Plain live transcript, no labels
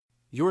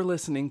You're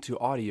listening to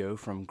audio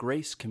from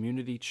Grace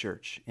Community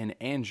Church in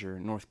Anger,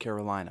 North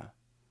Carolina.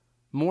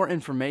 More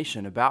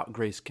information about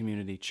Grace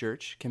Community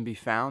Church can be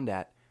found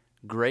at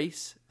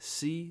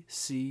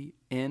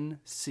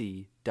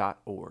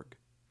graceccnc.org.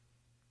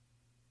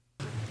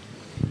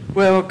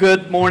 Well,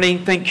 good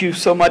morning. Thank you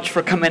so much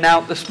for coming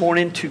out this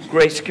morning to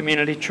Grace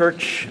Community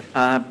Church.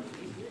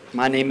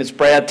 My name is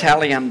Brad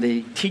Talley. I'm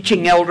the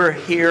teaching elder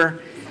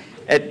here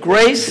at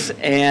Grace,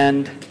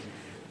 and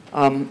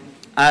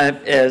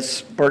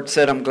as Bert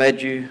said, I'm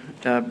glad you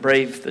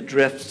braved the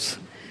drifts.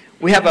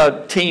 We have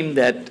a team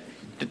that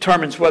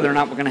determines whether or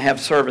not we're going to have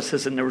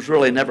services, and there was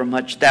really never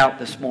much doubt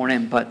this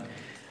morning, but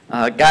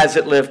guys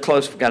that live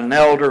close, we've got an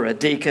elder, a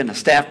deacon, a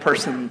staff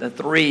person, the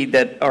three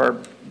that are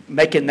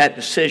making that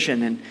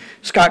decision, and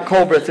Scott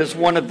Colbreth is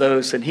one of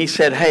those, and he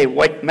said, hey,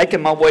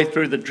 making my way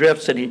through the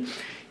drifts, and he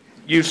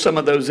used some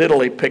of those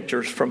Italy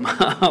pictures from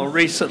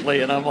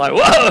recently, and I'm like,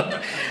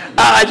 whoa!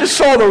 I just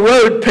saw the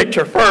road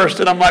picture first,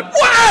 and I'm like,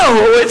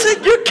 wow!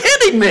 You're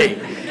kidding me!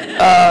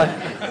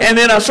 And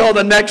then I saw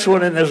the next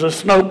one, and there's a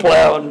snow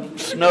plow and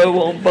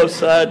snow on both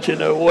sides,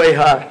 way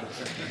high.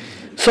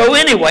 So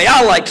anyway,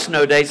 I like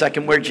snow days. I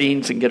can wear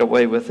jeans and get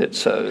away with it,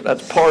 so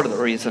that's part of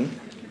the reason.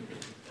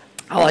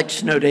 I like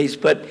snow days,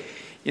 but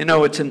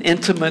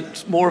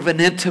it's more of an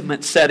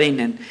intimate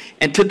setting.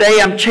 And today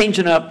I'm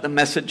changing up the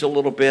message a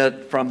little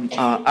bit from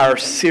our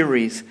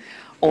series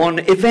on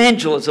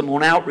evangelism,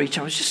 on outreach.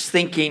 I was just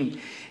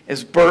thinking,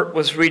 as Bert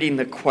was reading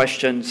the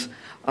questions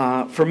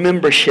for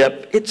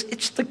membership,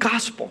 it's the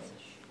gospel.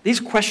 These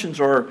questions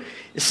are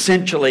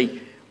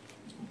essentially,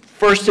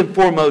 first and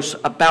foremost,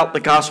 about the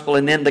gospel,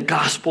 and then the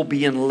gospel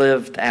being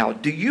lived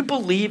out. Do you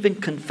believe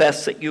and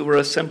confess that you are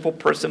a sinful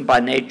person by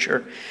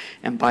nature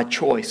and by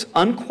choice,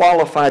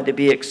 unqualified to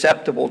be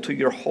acceptable to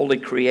your holy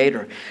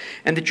Creator,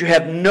 and that you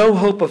have no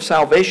hope of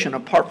salvation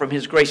apart from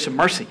His grace and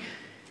mercy?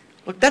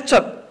 Look, that's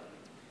a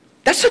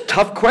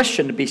tough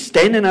question to be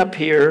standing up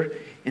here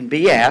and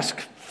be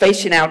asked,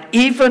 facing out,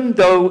 even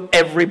though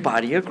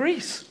everybody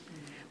agrees.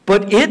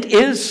 But it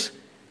is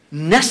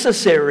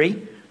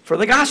necessary for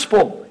the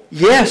gospel.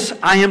 Yes,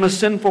 I am a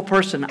sinful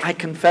person. I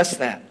confess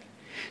that.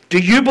 Do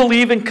you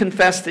believe and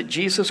confess that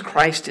Jesus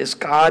Christ is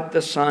God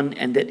the Son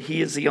and that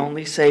He is the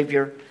only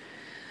Savior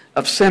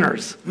of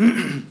sinners?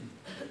 and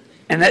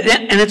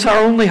it's our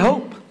only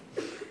hope.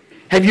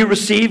 Have you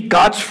received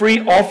God's free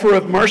offer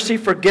of mercy,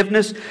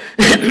 forgiveness,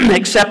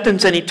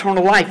 acceptance, and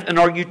eternal life? And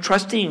are you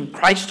trusting in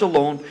Christ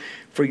alone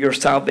for your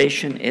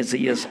salvation as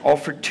He is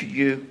offered to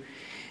you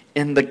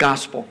in the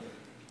gospel?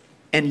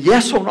 And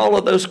yes, on all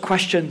of those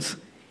questions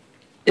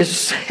is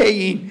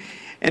saying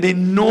an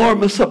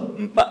enormous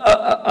amount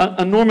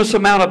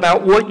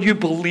about what you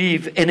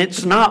believe, and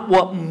it's not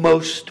what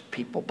most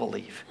people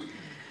believe.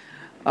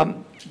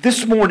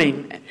 This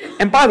morning,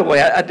 and by the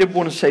way, I did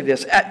want to say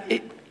this.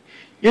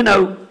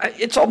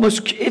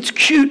 It's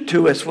cute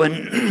to us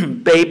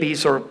when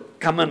babies are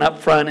coming up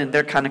front and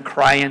they're kind of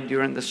crying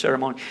during the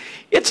ceremony.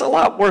 It's a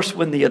lot worse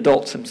when the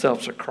adults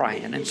themselves are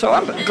crying, and so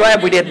I'm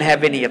glad we didn't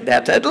have any of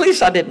that. At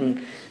least I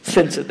didn't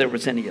sense that there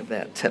was any of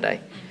that today.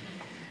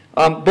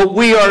 But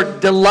we are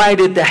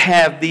delighted to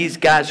have these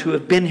guys who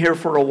have been here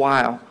for a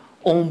while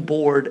on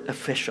board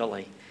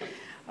officially.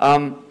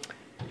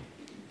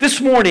 This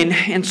morning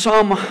in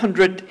Psalm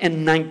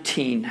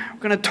 119, we're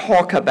going to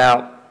talk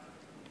about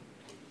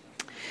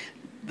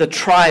the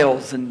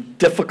trials and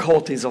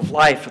difficulties of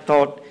life. I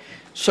thought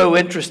so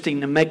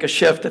interesting to make a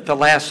shift at the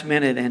last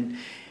minute, and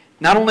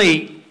not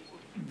only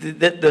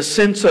the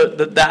sense of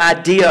the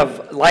idea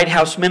of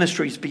Lighthouse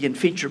Ministries being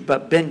featured,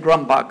 but Ben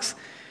Grumbach's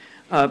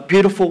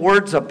beautiful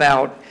words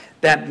about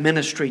that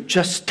ministry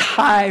just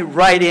tie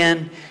right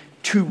in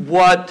to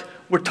what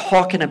we're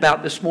talking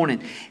about this morning.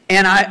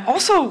 And I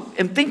also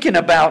am thinking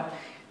about,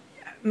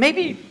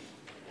 maybe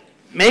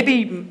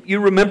you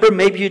remember,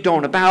 maybe you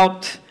don't,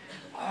 it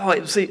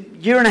was a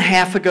year and a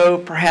half ago,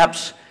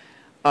 perhaps,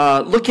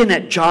 looking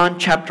at John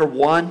chapter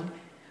 1,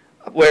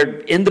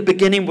 where in the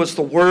beginning was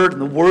the Word,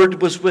 and the Word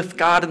was with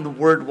God, and the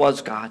Word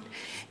was God.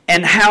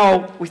 And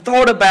how we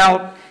thought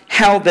about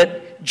how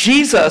that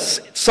Jesus,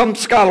 some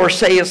scholars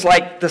say, is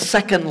like the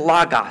second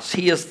Logos.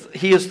 He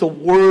is the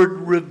Word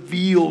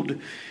revealed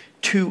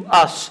to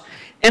us.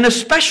 And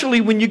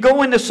especially when you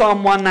go into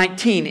Psalm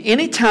 119,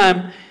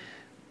 anytime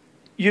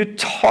you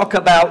talk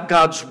about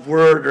God's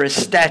Word or His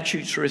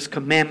statutes or His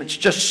commandments,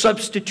 just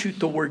substitute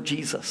the word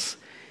Jesus.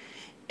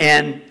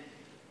 And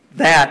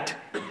that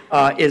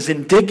is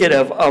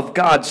indicative of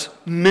God's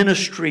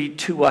ministry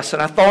to us.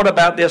 And I thought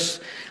about this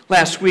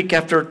last week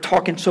after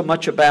talking so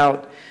much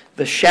about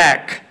the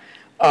shack.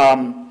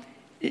 And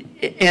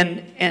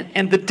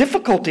the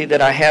difficulty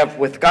that I have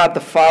with God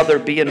the Father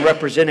being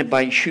represented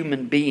by a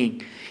human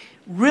being.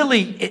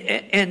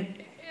 Really,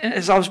 and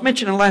as I was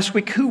mentioning last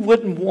week, who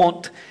wouldn't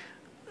want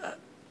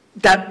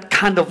that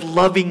kind of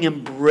loving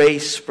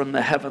embrace from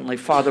the Heavenly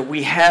Father?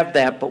 We have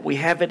that, but we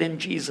have it in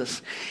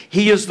Jesus.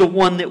 He is the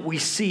one that we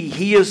see.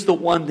 He is the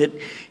one that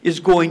is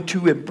going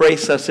to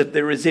embrace us if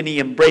there is any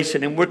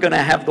embracing, and we're going to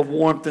have the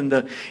warmth and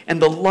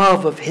the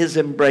love of His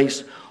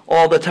embrace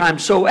all the time.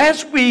 So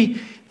as we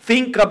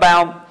think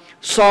about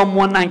Psalm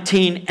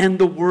 119 and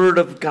the Word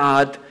of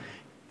God,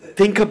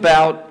 think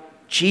about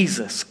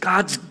Jesus,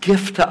 God's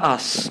gift to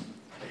us.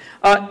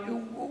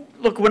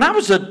 Look, when I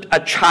was a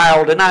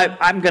child, and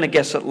I'm going to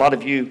guess that a lot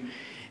of you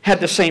had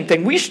the same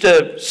thing. We used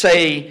to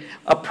say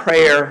a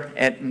prayer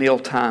at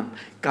mealtime.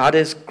 God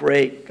is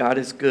great, God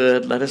is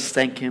good, let us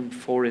thank Him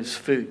for His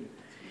food.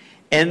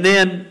 And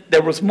then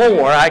there was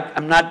more.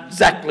 I'm not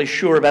exactly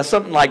sure about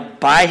something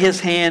like, by His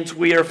hands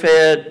we are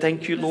fed.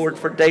 Thank you, Lord,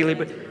 for daily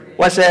bread.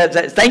 What's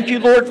that? Thank you,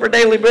 Lord, for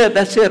daily bread.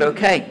 That's it,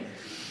 okay.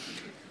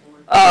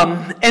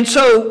 And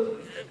so,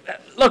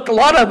 look, a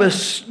lot of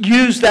us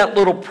use that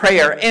little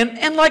prayer.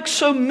 And like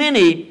so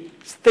many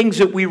things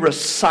that we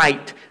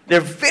recite,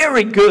 they're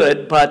very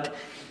good, but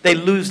they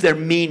lose their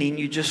meaning.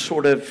 You just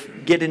sort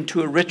of get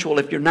into a ritual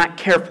if you're not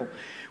careful,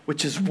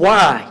 which is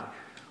why,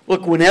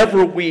 look,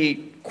 whenever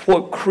we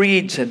quote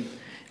creeds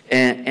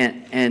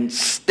and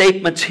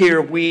statements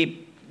here,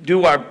 we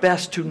do our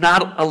best to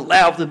not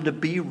allow them to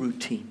be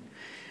routine,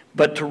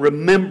 but to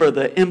remember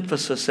the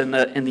emphasis and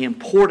the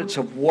importance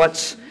of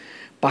what's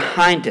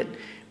behind it.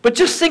 But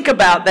just think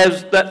about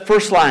that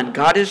first line,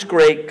 God is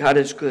great, God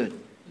is good.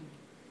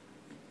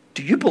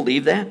 Do you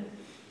believe that?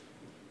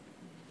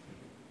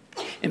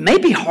 It may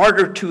be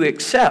harder to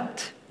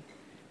accept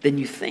than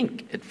you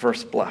think at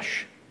first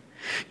blush.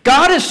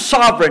 God is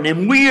sovereign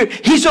and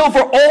He's over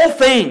all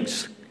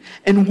things.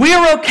 And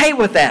we're okay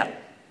with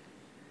that.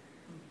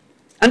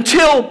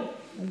 Until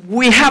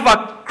we have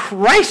a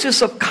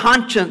crisis of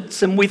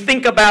conscience and we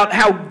think about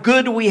how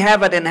good we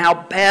have it and how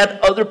bad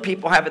other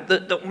people have it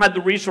that don't have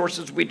the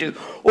resources we do.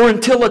 Or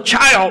until a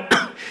child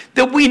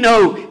that we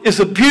know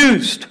is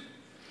abused.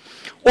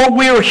 Or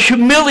we are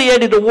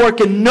humiliated at work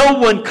and no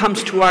one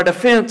comes to our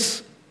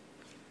defense.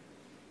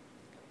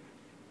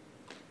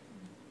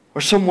 Or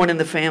someone in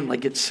the family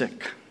gets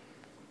sick.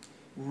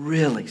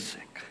 Really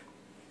sick.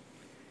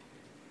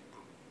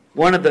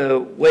 One of the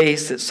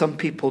ways that some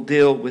people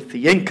deal with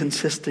the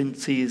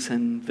inconsistencies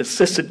and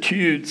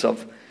vicissitudes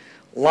of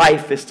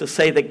life is to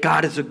say that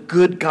God is a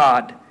good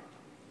God,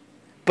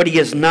 but He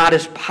is not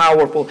as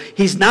powerful.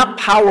 He's not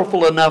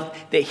powerful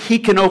enough that He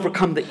can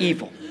overcome the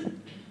evil.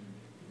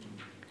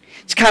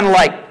 It's kind of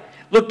like,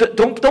 look,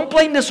 don't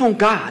blame this on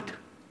God.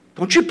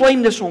 Don't you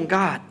blame this on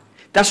God.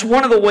 That's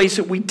one of the ways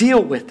that we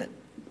deal with it.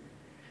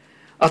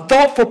 A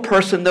thoughtful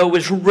person, though,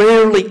 is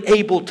rarely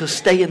able to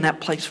stay in that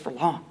place for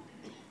long.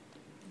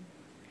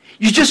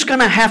 You're just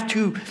going to have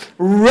to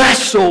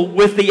wrestle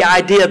with the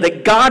idea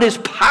that God is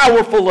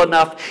powerful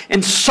enough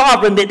and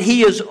sovereign that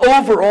He is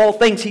over all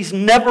things. He's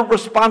never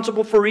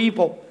responsible for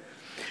evil.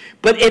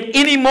 But at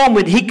any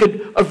moment, He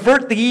could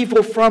avert the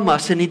evil from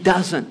us, and He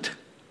doesn't.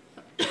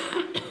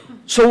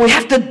 So we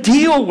have to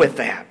deal with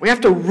that. We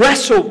have to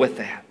wrestle with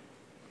that.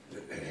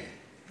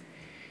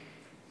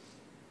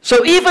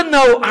 So even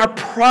though our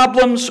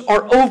problems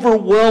are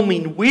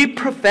overwhelming, we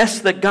profess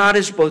that God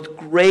is both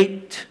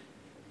great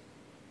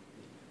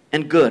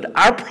and good.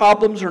 Our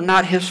problems are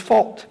not His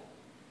fault.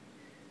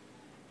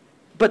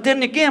 But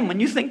then again,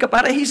 when you think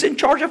about it, He's in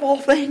charge of all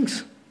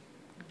things.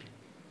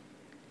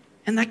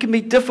 And that can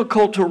be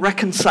difficult to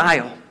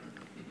reconcile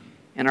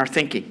in our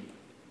thinking.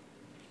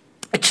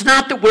 It's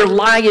not that we're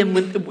lying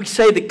when we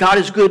say that God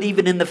is good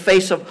even in the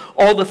face of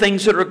all the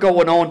things that are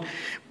going on.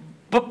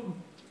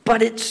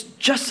 But it's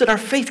just that our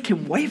faith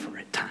can waver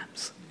at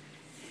times.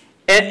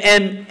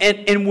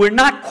 And we're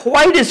not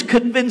quite as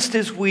convinced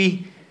as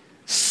we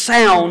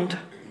sound.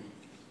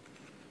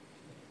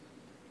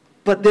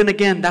 But then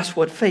again, that's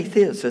what faith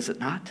is it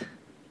not?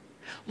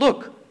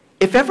 Look,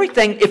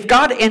 if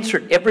God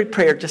answered every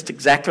prayer just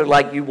exactly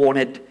like you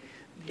wanted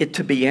it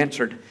to be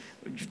answered,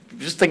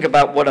 just think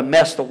about what a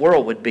mess the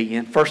world would be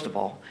in, first of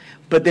all.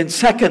 But then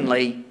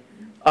secondly,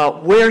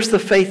 where's the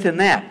faith in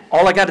that?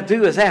 All I got to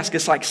do is ask.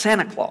 It's like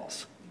Santa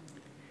Claus.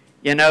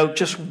 You know,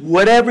 just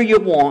whatever you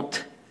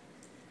want,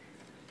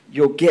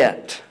 you'll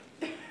get.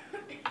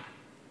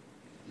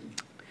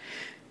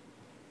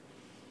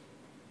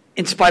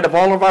 In spite of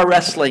all of our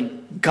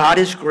wrestling, God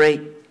is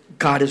great,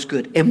 God is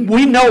good. And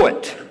we know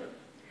it.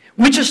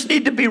 We just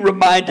need to be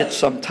reminded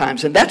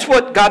sometimes. And that's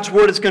what God's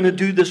Word is going to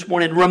do this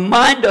morning.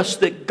 Remind us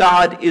that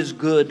God is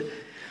good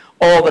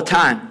all the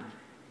time.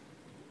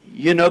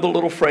 You know the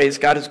little phrase,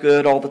 God is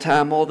good all the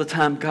time,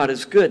 God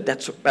is good.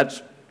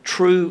 That's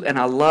true, and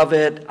I love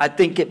it. I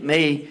think it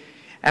may,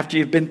 after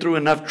you've been through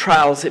enough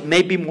trials, it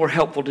may be more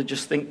helpful to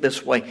just think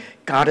this way.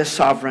 God is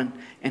sovereign,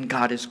 and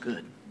God is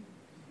good.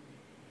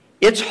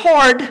 It's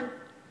hard,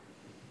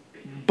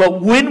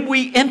 but when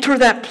we enter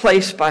that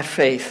place by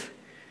faith,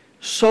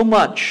 so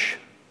much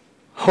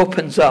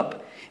opens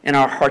up in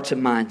our hearts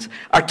and minds.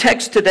 Our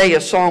text today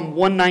is Psalm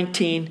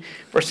 119,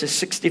 verses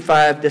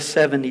 65 to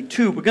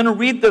 72. We're going to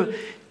read the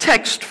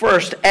text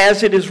first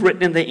as it is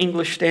written in the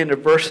English Standard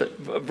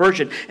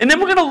Version. And then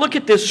we're going to look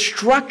at this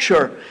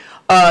structure,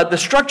 the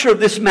structure of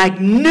this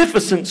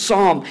magnificent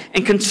psalm,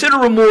 and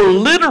consider a more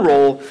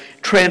literal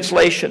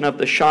translation of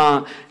the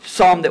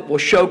psalm that will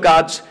show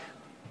God's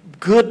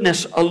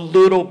goodness a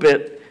little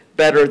bit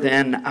better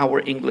than our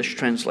English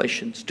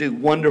translations do.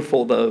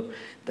 Wonderful though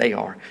they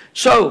are.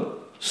 So,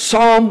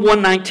 Psalm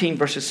 119,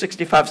 verses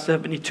 65 to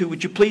 72.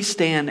 Would you please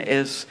stand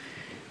as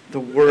the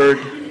Word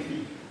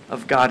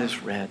of God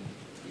is read?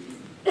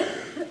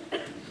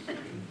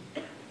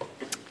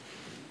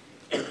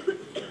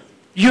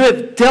 You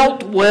have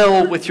dealt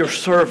well with your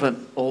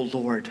servant, O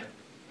Lord,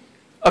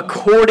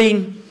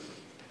 according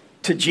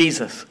to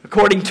Jesus,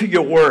 according to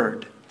your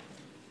word.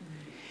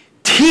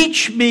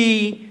 Teach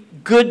me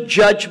good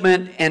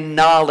judgment and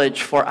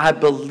knowledge, for I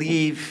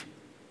believe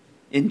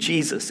in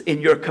Jesus,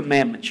 in your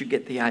commandments. You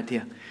get the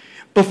idea.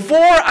 Before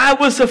I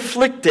was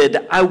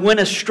afflicted, I went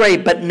astray,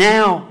 but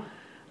now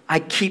I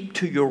keep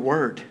to your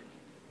word.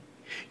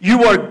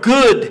 You are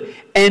good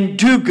and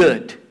do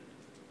good.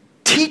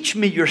 Teach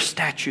me your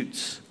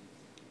statutes.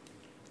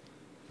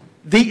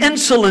 The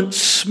insolent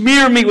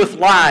smear me with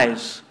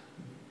lies,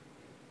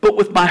 but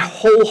with my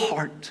whole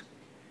heart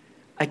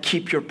I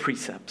keep your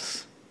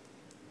precepts.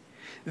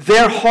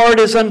 Their heart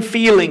is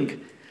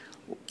unfeeling,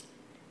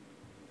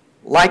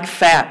 like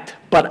fat,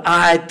 but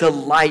I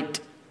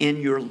delight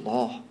in your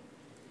law.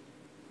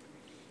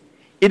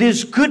 It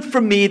is good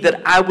for me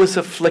that I was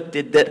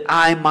afflicted, that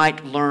I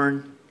might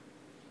learn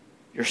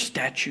your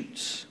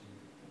statutes.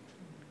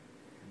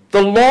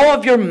 The law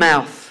of your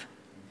mouth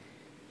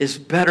is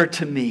better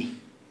to me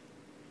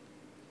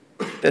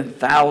than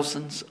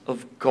thousands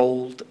of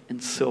gold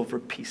and silver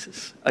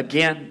pieces.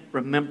 Again,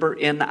 remember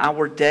in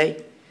our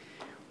day,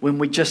 when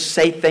we just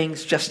say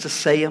things just to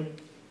say them,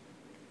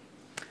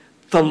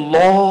 the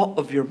law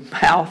of your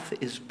mouth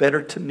is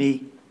better to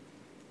me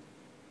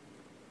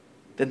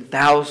than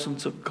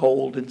thousands of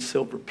gold and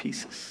silver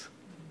pieces.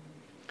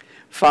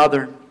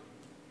 Father,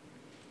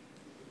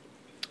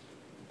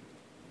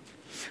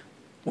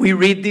 we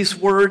read these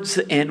words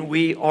and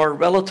we are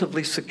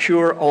relatively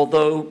secure,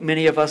 although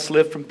many of us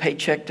live from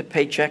paycheck to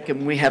paycheck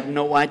and we have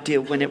no idea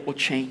when it will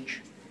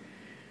change.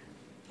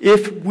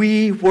 If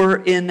we were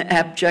in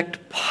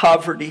abject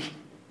poverty,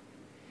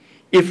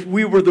 if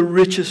we were the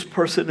richest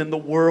person in the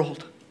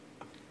world,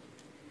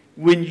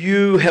 when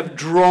you have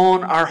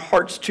drawn our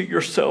hearts to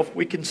yourself,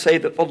 we can say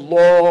that the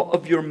law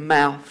of your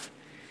mouth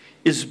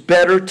is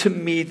better to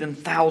me than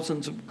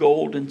thousands of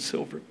gold and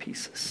silver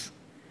pieces.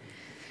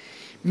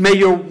 May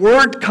your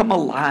word come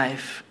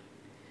alive,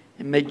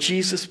 and may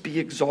Jesus be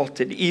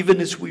exalted,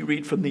 even as we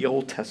read from the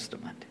Old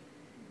Testament.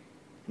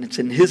 And it's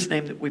in his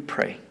name that we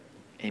pray.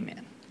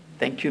 Amen.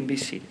 Thank you, and be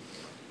seated.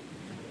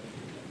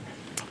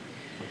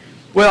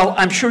 Well,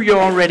 I'm sure you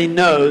already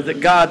know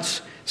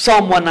that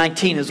Psalm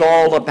 119 is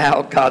all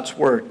about God's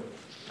word.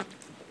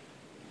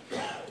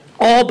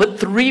 All but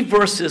 3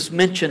 verses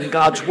mention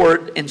God's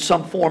word in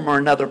some form or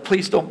another.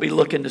 Please don't be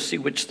looking to see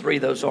which 3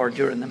 those are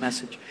during the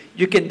message.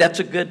 That's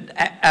a good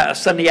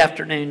Sunday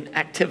afternoon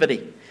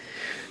activity.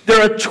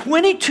 There are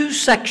 22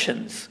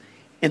 sections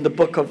in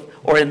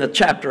the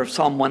chapter of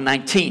Psalm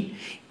 119.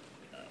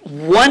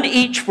 One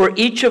each for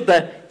each of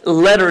the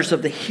letters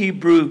of the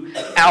Hebrew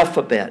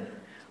alphabet.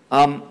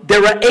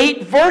 There are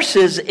 8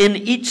 verses in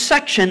each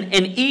section,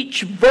 and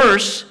each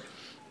verse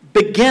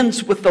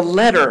begins with the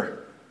letter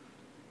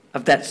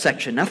of that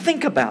section. Now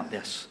think about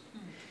this.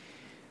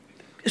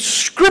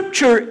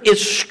 Scripture is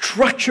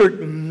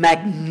structured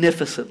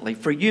magnificently.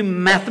 For you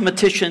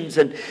mathematicians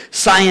and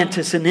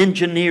scientists and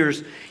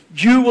engineers,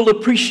 you will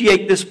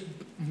appreciate this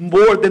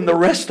more than the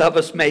rest of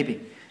us maybe.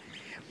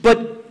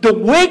 But the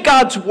way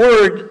God's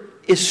word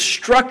is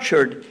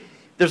structured,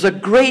 there's a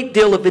great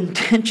deal of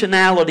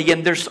intentionality,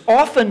 and there's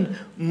often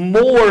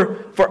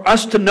more for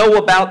us to know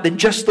about than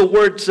just the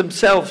words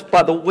themselves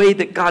by the way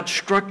that God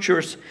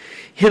structures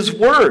his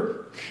word.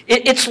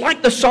 It's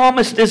like the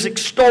psalmist is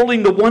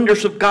extolling the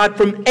wonders of God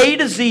from A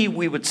to Z,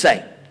 we would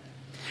say.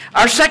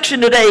 Our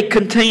section today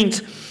contains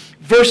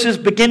verses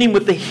beginning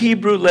with the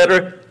Hebrew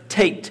letter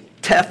Tet.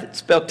 Teth, it's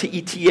spelled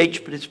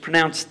T-E-T-H, but it's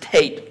pronounced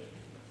Tate.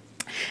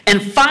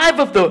 And 5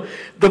 of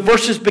the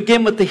verses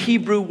begin with the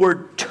Hebrew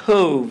word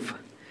Tov,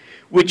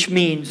 which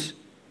means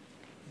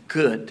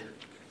good.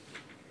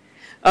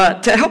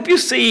 To help you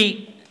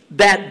see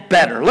that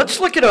better,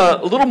 let's look at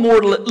a little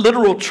more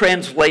literal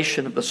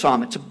translation of the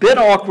psalm. It's a bit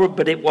awkward,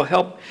 but it will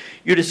help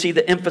you to see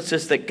the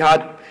emphasis that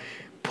God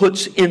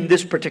puts in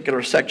this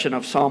particular section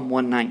of Psalm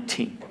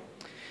 119.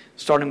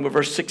 Starting with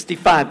verse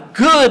 65.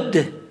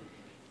 Good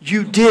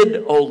you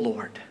did, O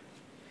Lord,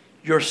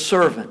 to your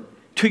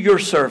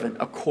servant,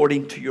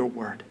 according to your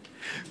word.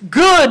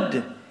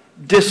 Good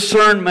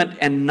discernment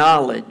and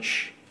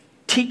knowledge.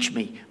 Teach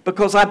me,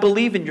 because I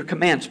believe in your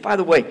commands. By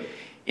the way,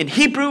 in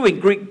Hebrew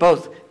and Greek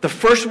both, the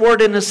first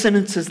word in a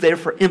sentence is there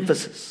for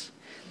emphasis.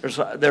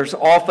 There's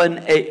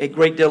often a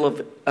great deal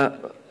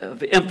of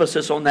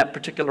emphasis on that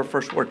particular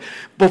first word.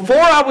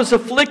 Before I was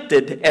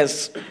afflicted,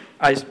 as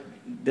I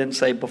didn't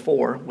say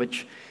before,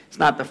 which is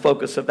not the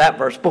focus of that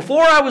verse.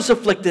 Before I was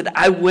afflicted,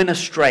 I went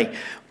astray,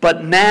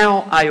 but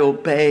now I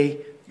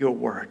obey your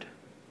word.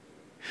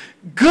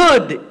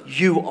 Good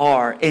you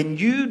are, and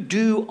you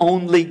do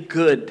only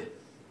good.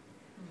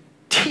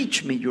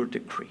 Teach me your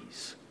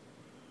decrees.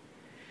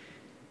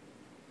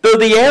 Though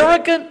the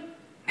arrogant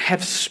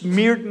have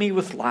smeared me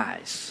with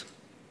lies.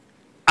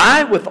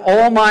 I, with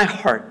all my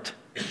heart,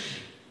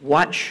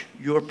 watch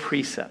your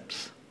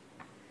precepts.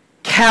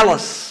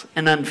 Callous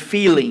and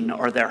unfeeling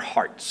are their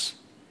hearts.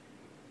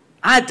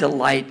 I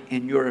delight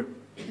in your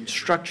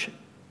instruction.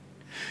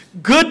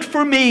 Good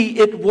for me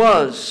it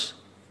was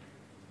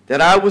that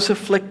I was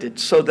afflicted,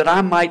 so that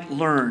I might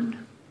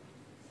learn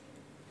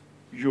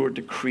your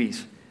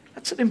decrees.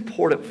 That's an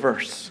important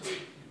verse.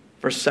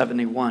 Verse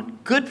 71.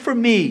 Good for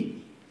me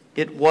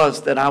it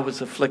was that I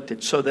was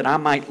afflicted, so that I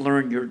might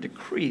learn your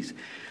decrees.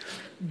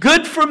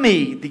 Good for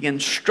me the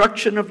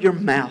instruction of your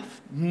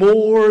mouth,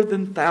 more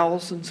than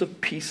thousands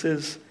of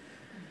pieces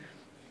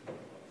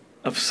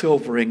of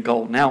silver and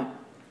gold. Now,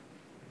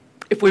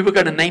 if we were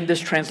going to name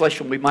this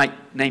translation, we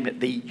might name it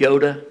the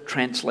Yoda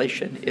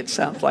translation. It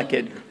sounds like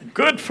it.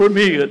 Good for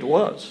me it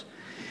was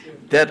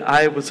that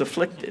I was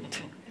afflicted.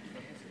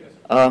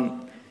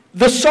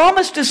 The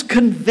psalmist is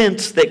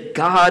convinced that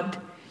God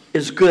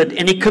is good,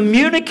 and he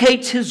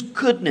communicates his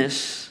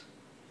goodness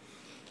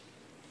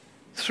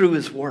through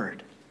his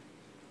word.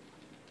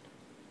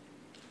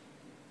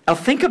 Now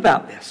think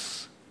about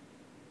this.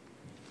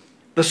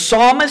 The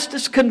psalmist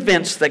is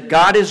convinced that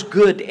God is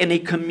good, and he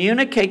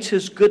communicates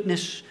his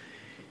goodness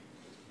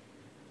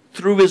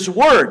through his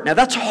word. Now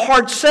that's a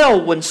hard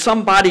sell when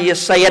somebody is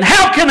saying,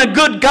 how can a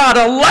good God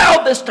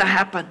allow this to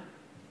happen?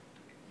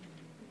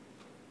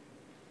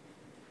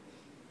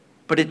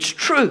 But it's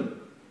true.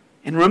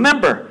 And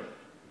remember,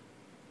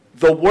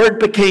 the Word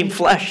became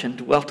flesh and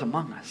dwelt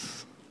among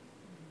us.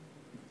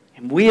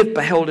 And we have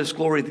beheld His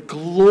glory, the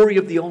glory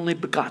of the only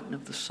begotten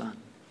of the Son,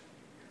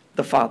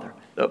 the Father,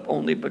 the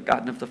only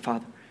begotten of the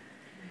Father,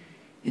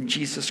 in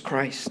Jesus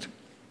Christ.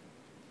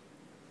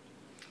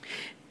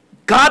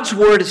 God's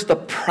Word is the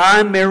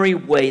primary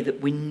way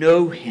that we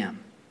know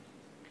Him.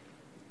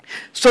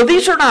 So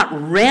these are not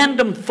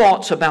random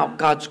thoughts about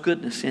God's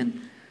goodness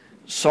in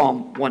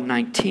Psalm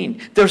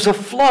 119. There's a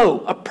flow,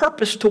 a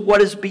purpose to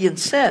what is being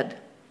said.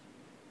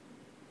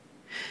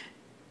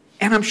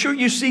 And I'm sure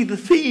you see the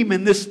theme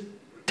in this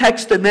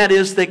text, and that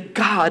is that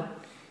God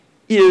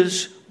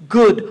is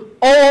good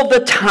all the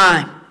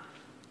time.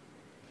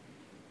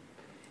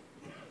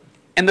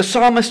 And the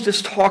psalmist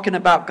is talking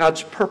about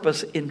God's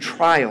purpose in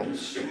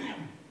trials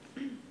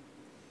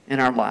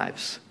in our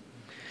lives.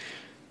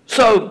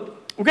 So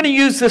we're going to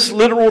use this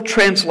literal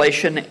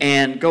translation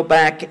and go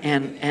back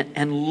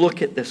and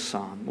look at this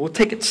psalm. We'll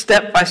take it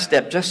step by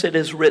step, just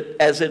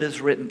as it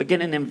is written,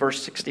 beginning in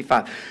verse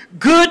 65.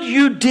 Good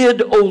you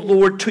did, O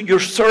Lord, to your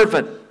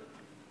servant,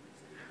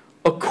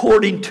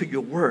 according to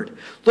your word.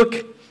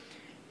 Look,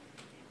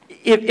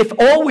 if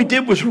all we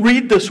did was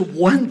read this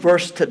one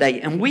verse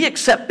today, and we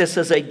accept this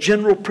as a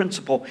general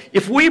principle,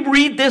 if we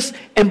read this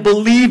and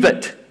believe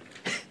it,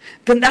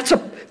 then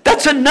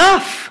that's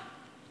enough.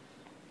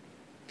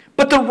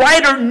 But the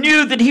writer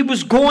knew that he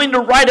was going to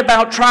write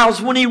about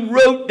trials when he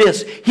wrote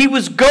this. He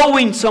was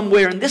going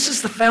somewhere, and this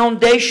is the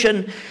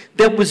foundation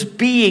that was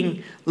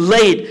being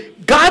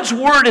laid. God's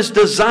word is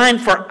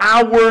designed for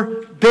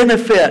our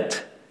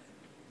benefit.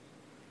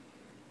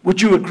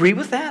 Would you agree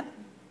with that?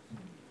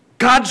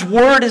 God's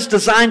word is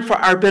designed for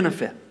our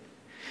benefit.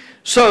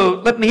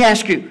 So let me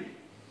ask you,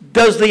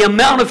 does the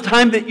amount of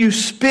time that you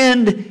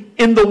spend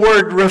in the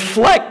word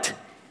reflect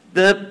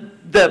the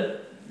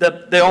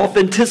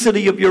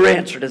authenticity of your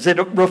answer? Does it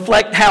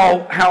reflect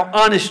how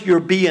honest you're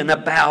being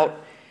about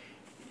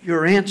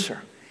your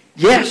answer?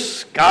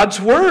 Yes, God's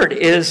word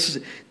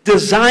is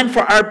designed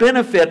for our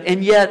benefit,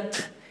 and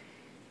yet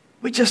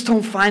we just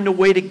don't find a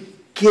way to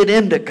get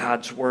into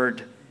God's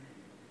word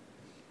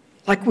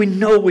like we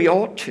know we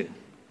ought to.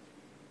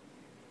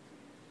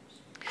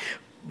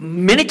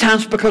 Many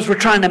times because we're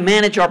trying to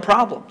manage our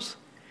problems.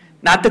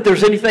 Not that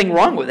there's anything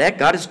wrong with that.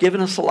 God has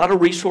given us a lot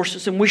of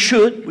resources, and we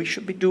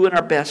should be doing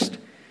our best.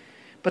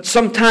 But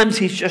sometimes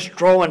He's just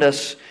drawing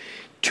us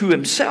to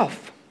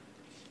Himself.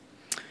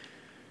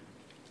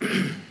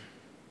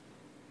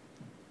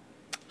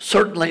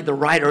 Certainly the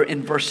writer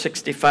in verse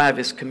 65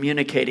 is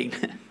communicating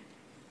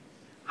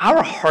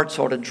our hearts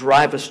ought to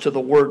drive us to the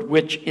Word,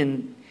 which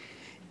in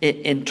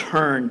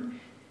turn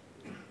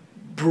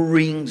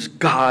brings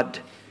God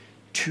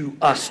to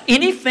us.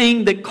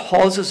 Anything that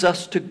causes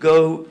us to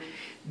go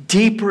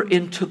deeper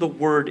into the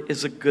Word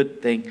is a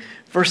good thing.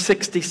 Verse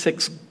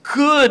 66,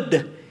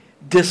 good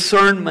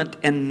discernment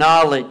and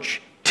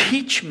knowledge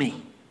teach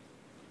me,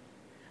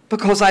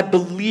 because I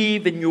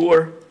believe in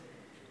your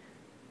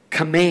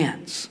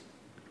commands.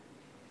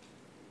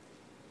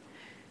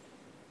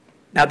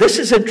 Now this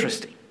is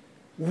interesting.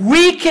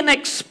 We can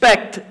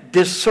expect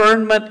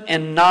discernment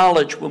and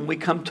knowledge when we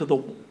come to the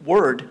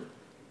Word,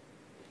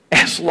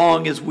 as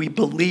long as we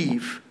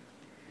believe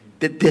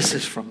that this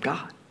is from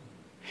God.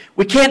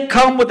 We can't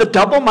come with a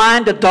double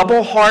mind, a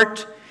double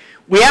heart.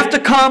 We have to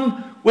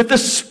come with a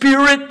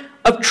spirit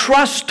of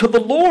trust to the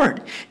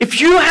Lord.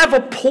 If you have a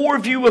poor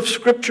view of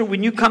Scripture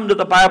when you come to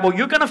the Bible,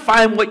 you're going to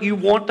find what you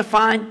want to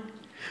find,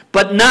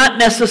 but not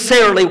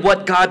necessarily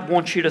what God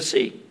wants you to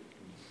see.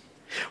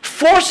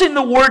 Forcing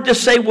the Word to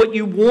say what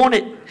you want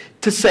it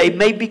to say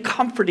may be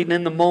comforting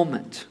in the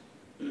moment,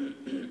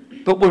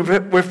 But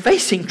when we're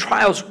facing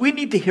trials, we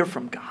need to hear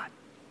from God.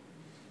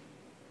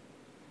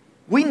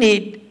 We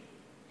need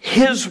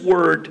His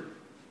Word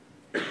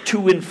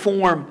to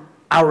inform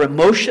our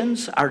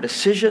emotions, our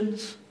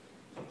decisions,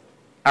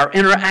 our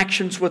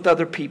interactions with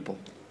other people.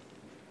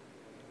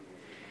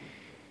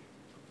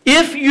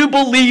 If you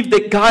believe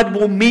that God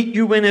will meet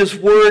you in His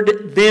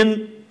Word,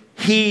 then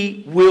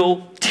He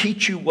will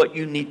teach you what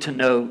you need to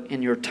know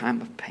in your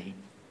time of pain.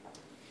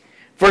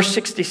 Verse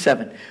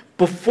 67,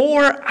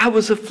 before I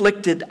was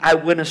afflicted, I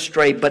went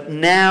astray, but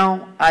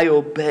now I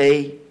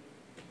obey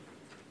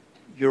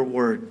your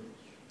word.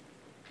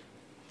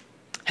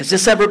 Has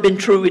this ever been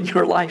true in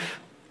your life?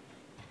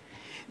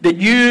 That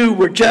you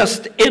were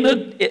just in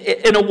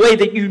a way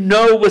that you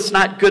know was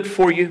not good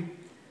for you?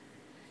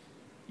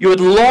 You had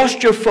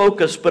lost your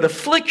focus, but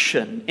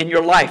affliction in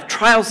your life,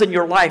 trials in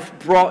your life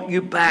brought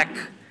you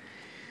back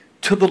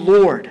to the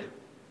Lord.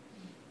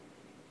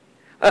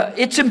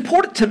 It's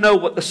important to know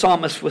what the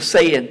psalmist was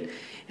saying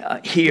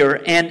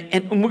here.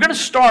 And we're going to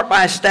start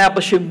by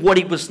establishing what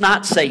he was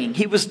not saying.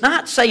 He was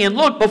not saying,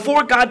 look,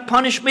 before God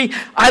punished me,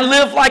 I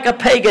lived like a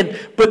pagan.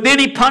 But then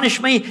He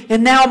punished me,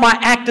 and now my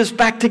act is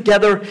back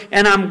together,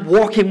 and I'm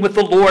walking with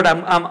the Lord.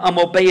 I'm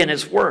obeying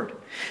His word.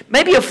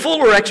 Maybe a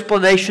fuller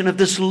explanation of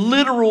this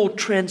literal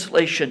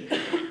translation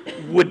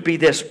would be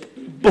this.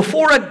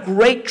 Before a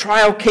great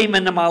trial came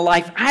into my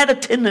life, I had a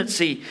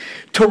tendency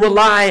to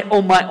rely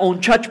on my own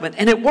judgment,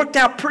 and it worked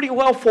out pretty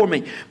well for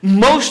me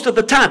most of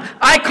the time.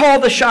 I call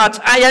the shots.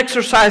 I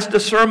exercise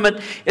discernment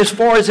as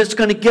far as it's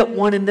going to get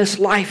one in this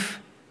life.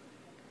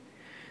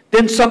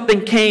 Then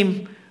something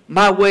came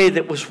my way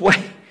that was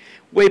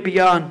way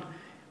beyond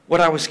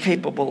what I was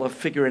capable of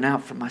figuring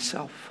out for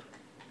myself.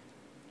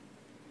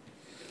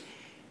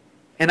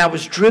 And I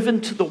was driven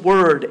to the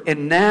Word,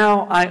 and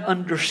now I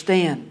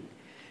understand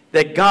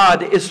that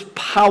God is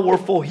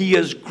powerful, He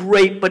is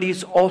great, but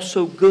He's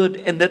also good,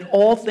 and that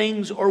all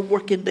things are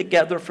working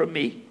together for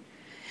me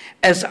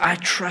as I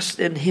trust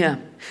in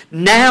Him.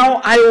 Now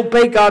I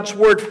obey God's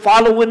word,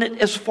 following it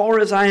as far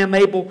as I am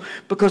able,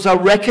 because I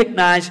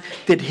recognize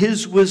that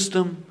His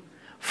wisdom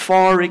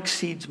far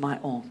exceeds my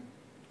own.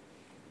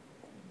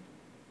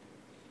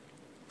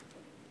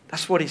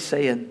 That's what he's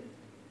saying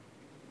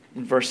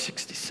in verse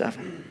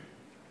 67.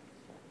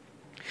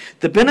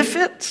 The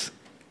benefits: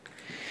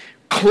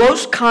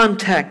 close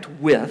contact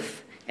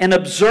with and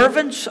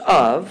observance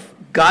of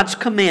God's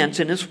commands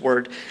in His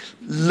Word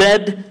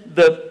led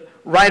the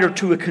writer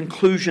to a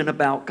conclusion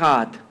about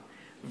God.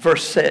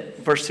 Verse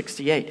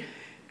 68.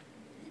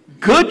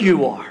 Good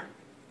you are,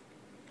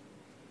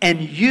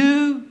 and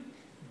you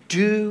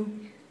do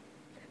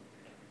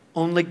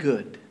only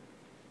good.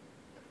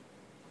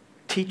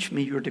 Teach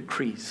me your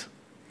decrees.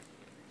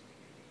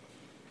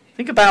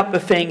 Think about the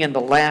thing in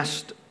the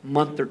last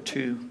month or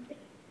two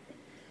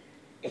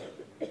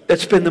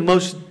that's been the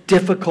most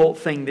difficult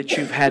thing that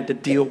you've had to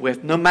deal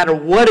with, no matter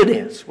what it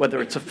is,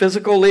 whether it's a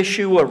physical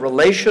issue, a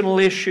relational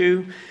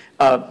issue,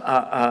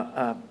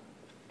 a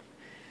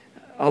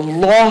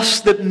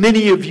loss that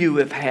many of you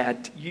have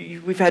had.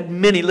 We've had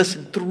many,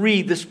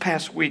 three this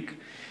past week.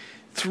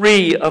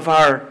 3 of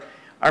our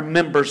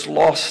members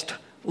lost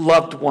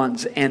loved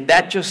ones, and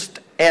that just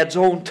adds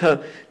on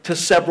to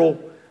several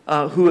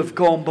who have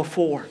gone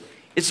before.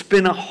 It's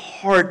been a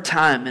hard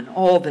time, and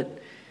all that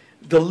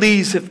the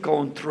Lees have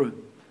gone through.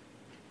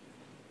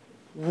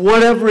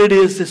 Whatever it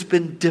is that's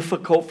been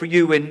difficult for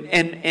you,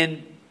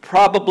 and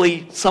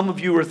probably some of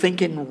you are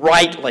thinking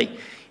rightly,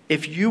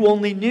 if you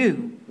only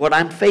knew what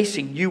I'm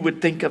facing, you would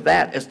think of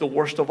that as the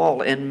worst of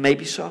all, and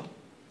maybe so.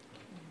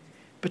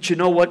 But you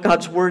know what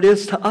God's word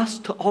is to us,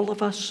 to all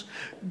of us?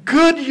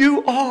 Good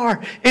you are,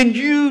 and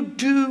you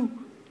do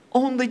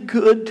only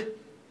good.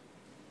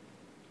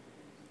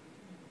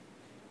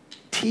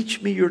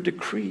 Teach me your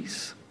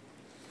decrees.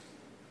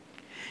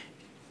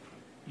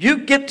 You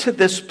get to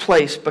this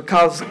place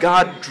because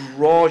God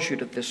draws you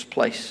to this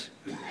place.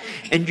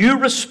 And you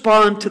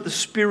respond to the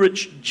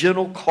Spirit's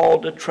gentle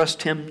call to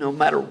trust Him no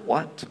matter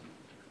what.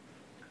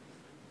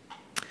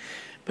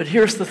 But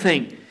here's the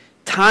thing.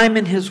 Time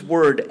in His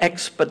Word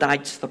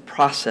expedites the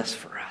process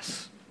for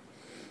us.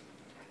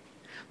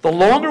 The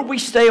longer we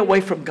stay away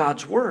from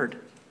God's Word,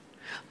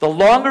 the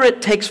longer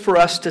it takes for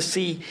us to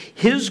see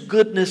His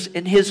goodness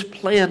and His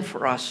plan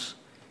for us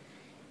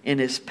in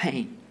His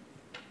pain.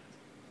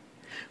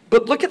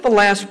 But look at the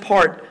last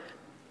part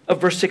of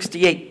verse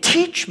 68.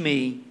 Teach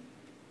me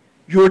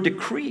your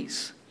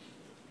decrees.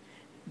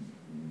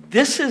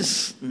 This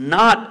is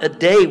not a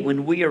day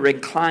when we are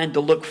inclined to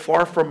look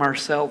far from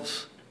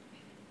ourselves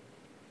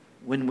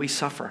when we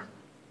suffer.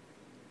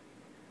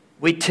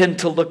 We tend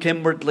to look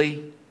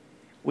inwardly.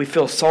 We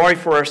feel sorry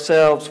for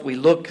ourselves. We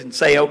look and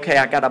say, okay,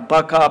 I got to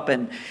buck up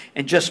and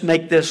just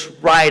make this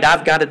right.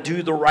 I've got to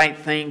do the right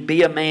thing,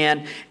 be a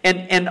man.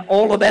 And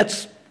all of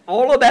that's,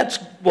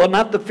 well,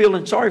 not the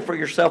feeling sorry for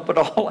yourself,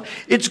 but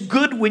it's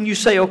good when you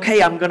say,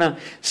 okay, I'm going to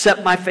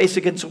set my face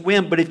against the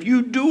wind. But if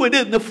you do it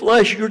in the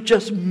flesh, you're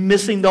just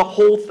missing the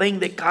whole thing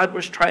that God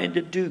was trying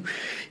to do.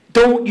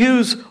 Don't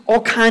use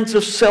all kinds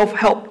of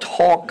self-help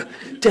talk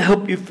to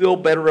help you feel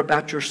better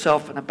about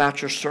yourself and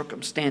about your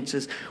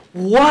circumstances.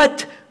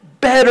 What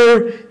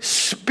better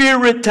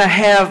spirit to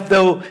have,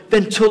 though,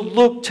 than to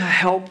look to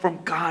help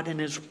from God and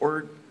His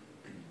Word?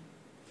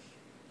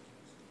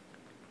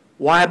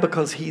 Why?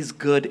 Because He's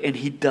good and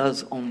He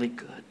does only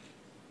good.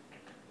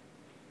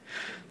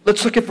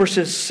 Let's look at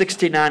verses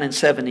 69 and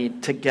 70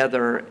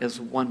 together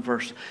as one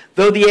verse.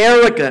 Though the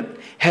arrogant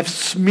have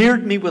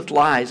smeared me with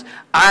lies,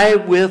 I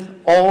with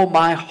all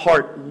my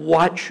heart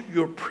watch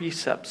your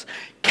precepts.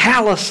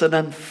 Callous and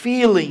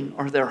unfeeling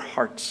are their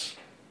hearts.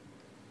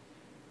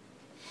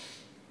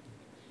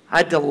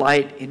 I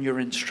delight in your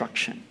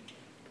instruction.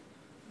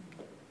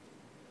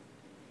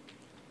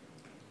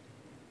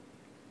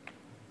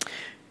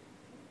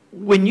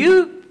 When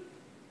you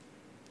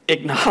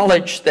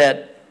acknowledge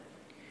that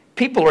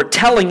people are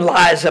telling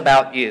lies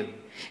about you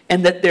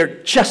and that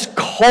they're just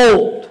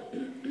cold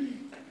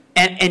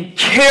and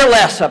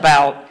careless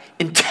about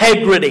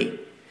integrity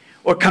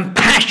or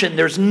compassion,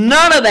 there's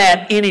none of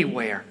that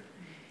anywhere,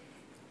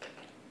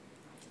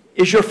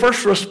 is your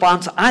first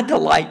response, I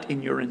delight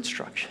in your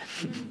instruction?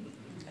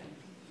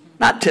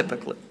 Not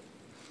typically.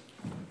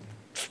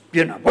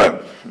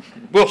 Well,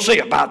 we'll see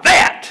about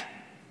that.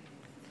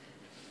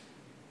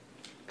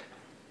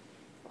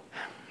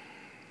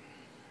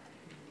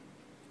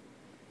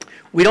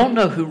 We don't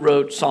know who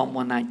wrote Psalm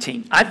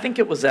 119. I think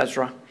it was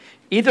Ezra.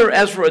 Either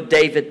Ezra or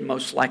David,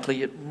 most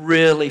likely. It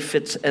really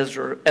fits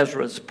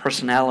Ezra's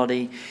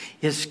personality,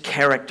 his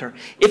character.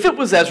 If it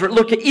was Ezra,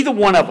 look at either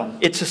one of them.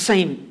 It's the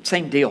same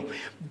deal.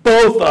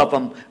 Both of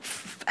them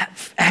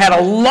had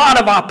a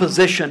lot of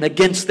opposition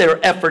against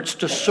their efforts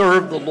to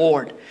serve the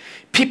Lord.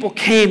 People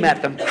came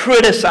at them,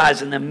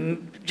 criticizing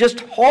them, just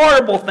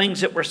horrible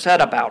things that were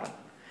said about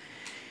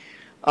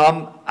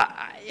them.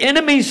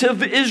 Enemies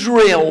of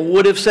Israel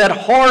would have said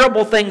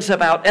horrible things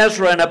about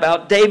Ezra and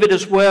about David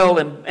as well,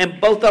 and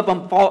both of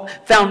them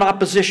found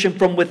opposition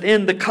from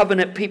within the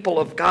covenant people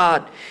of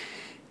God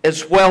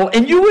as well.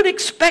 And you would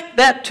expect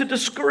that to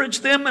discourage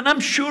them, and I'm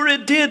sure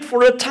it did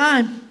for a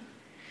time.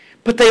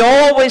 But they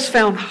always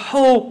found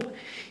hope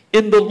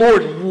in the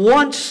Lord.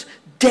 Once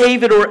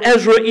David or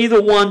Ezra,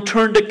 either one,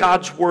 turned to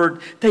God's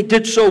word, they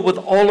did so with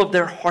all of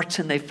their hearts,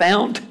 and they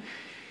found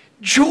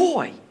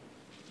joy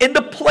in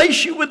the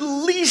place you would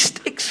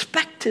least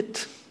expect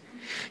it.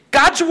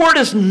 God's word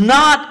is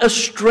not a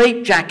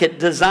straitjacket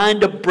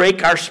designed to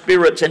break our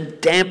spirits and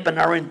dampen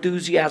our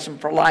enthusiasm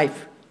for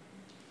life.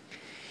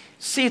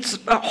 See, it's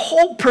a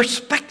whole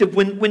perspective.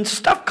 When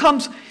stuff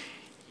comes,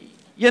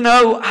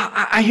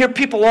 I hear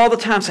people all the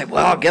time say,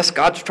 well, I guess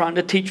God's trying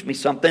to teach me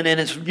something, and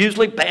it's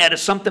usually bad.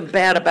 It's something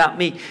bad about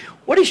me.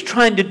 What He's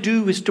trying to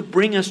do is to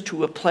bring us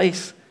to a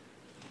place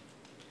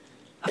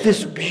of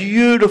this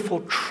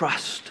beautiful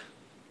trust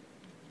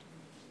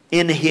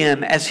in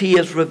Him as He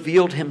has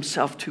revealed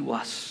Himself to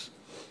us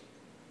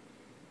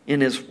in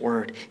His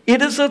Word.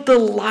 It is a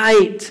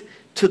delight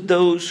to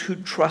those who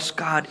trust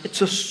God.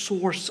 It's a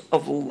source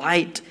of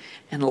light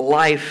and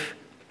life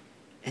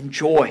and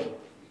joy.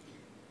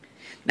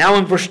 Now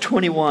in verse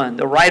 21,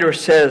 the writer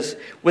says,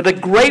 with a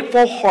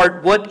grateful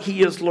heart what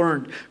he has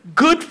learned.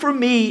 Good for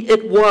me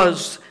it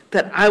was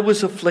that I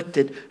was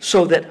afflicted,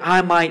 so that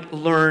I might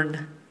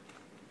learn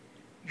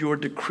your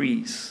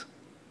decrees.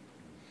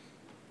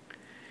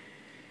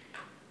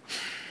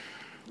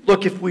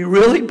 Look, if we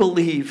really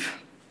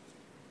believe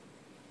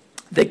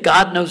that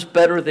God knows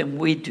better than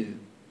we do,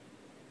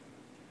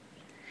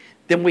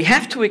 then we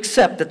have to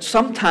accept that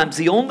sometimes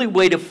the only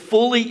way to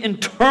fully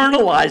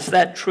internalize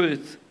that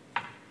truth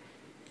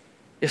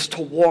is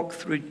to walk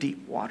through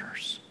deep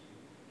waters.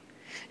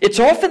 It's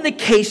often the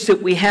case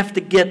that we have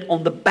to get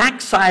on the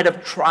backside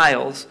of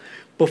trials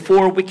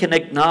before we can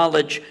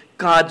acknowledge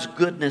God's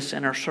goodness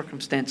in our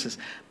circumstances.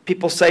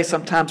 People say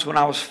sometimes when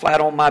I was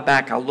flat on my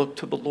back, I looked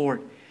to the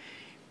Lord.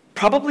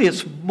 Probably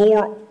it's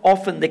more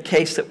often the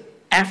case that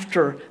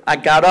after I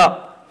got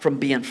up from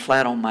being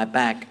flat on my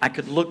back, I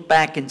could look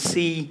back and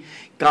see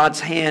God's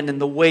hand in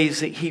the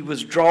ways that He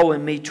was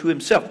drawing me to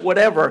Himself.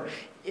 Whatever,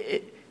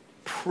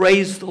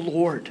 praise the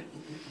Lord.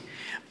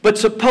 But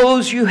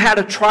suppose you had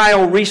a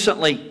trial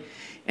recently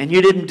and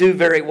you didn't do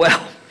very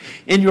well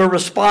in your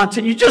response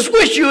and you just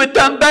wish you had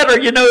done better.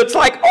 It's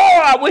like,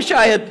 oh, I wish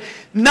I had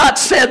not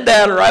said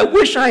that, or I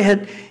wish I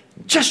had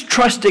just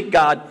trusted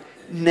God.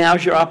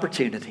 Now's your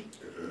opportunity.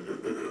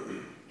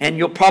 And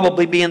you'll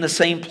probably be in the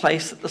same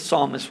place that the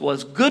psalmist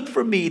was. Good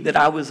for me that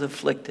I was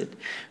afflicted,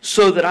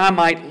 so that I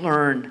might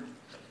learn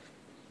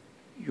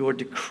your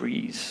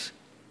decrees.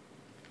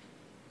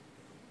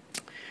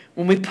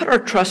 When we put our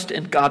trust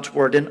in God's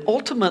word and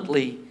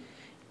ultimately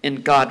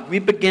in God, we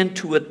begin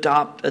to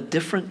adopt a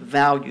different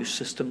value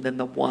system than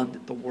the one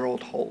that the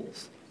world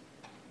holds.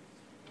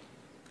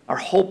 Our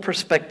whole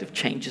perspective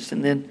changes.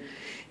 And then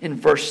in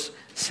verse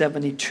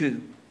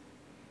 72,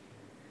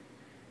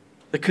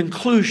 the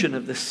conclusion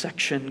of this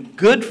section,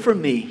 good for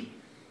me,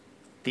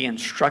 the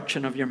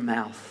instruction of your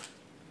mouth,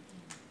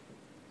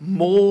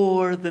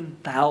 more than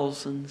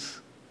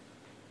thousands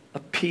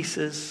of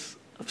pieces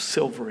of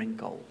silver and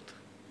gold.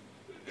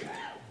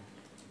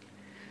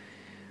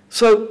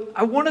 So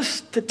I want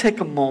us to take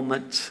a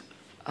moment.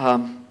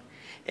 And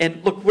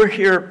look, we're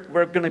here.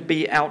 We're going to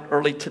be out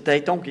early today.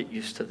 Don't get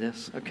used to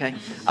this, okay?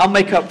 I'll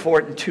make up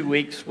for it in 2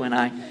 weeks when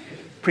I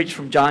preach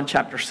from John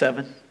chapter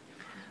 7.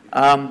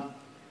 But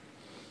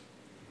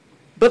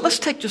let's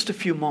take just a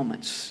few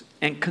moments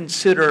and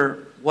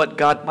consider what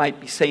God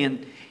might be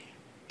saying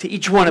to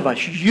each one of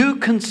us. You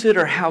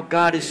consider how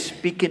God is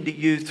speaking to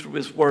you through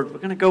His Word. We're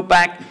going to go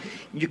back.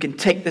 You can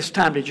take this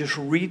time to just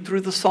read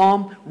through the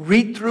Psalm.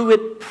 Read through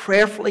it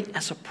prayerfully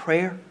as a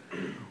prayer.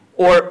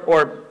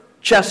 Or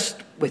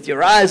just with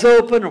your eyes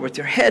open or with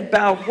your head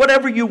bowed.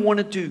 Whatever you want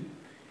to do.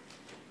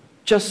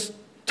 Just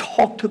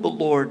talk to the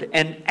Lord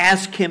and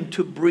ask Him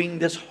to bring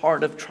this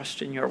heart of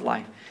trust in your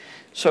life.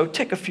 So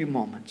take a few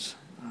moments.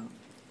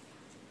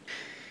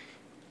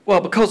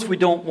 Well, because we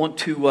don't want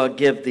to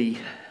give the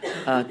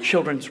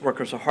children's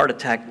workers a heart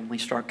attack when we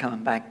start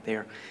coming back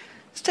there,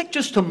 let's take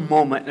just a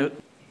moment.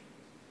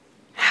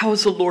 How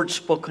has the Lord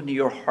spoken to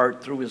your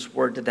heart through His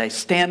Word today?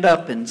 Stand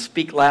up and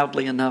speak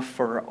loudly enough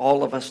for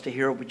all of us to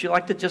hear. Would you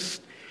like to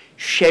just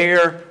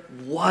share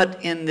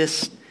what in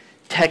this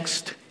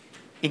text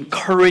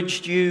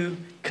encouraged you,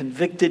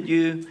 convicted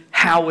you,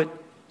 how it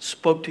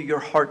spoke to your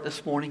heart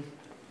this morning?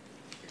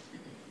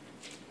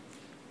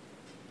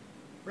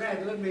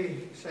 Brad, let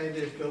me say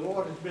this. The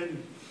Lord has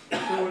been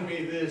showing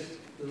me this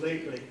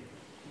lately.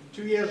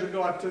 2 years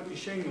ago, I took the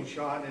shingle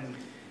shot, and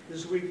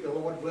this week the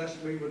Lord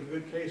blessed me with a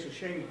good case of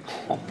shingles.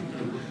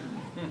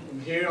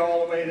 From here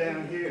all the way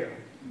down here.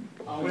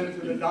 I went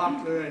to the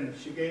doctor, and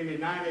she gave me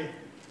 90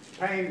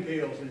 pain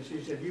pills, and she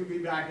said, "You'll be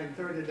back in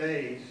 30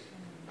 days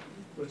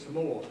with some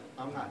more."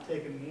 I'm not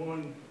taking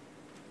one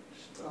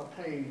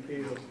pain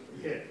pill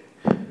yet.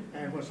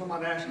 And when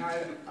somebody asks me,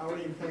 I don't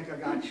even think I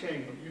got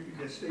shingles. You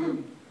can just see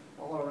them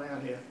all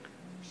around here.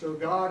 So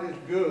God is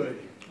good.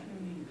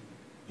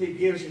 He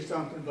gives you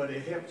something, but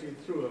it helps you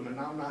through them. And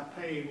I'm not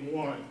paying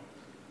one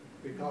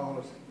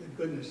because the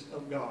goodness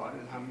of God,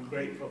 and I'm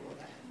grateful for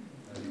that.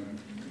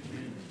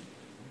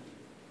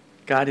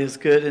 God is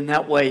good in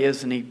that way,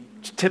 isn't He?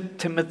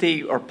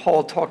 Timothy or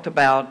Paul talked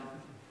about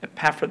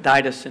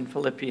Epaphroditus in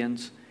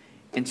Philippians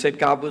and said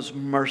God was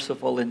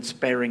merciful in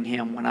sparing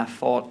him when I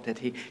thought that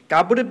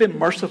God would have been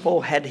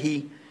merciful had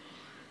he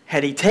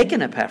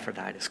taken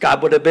Epaphroditus.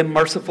 God would have been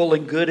merciful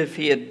and good if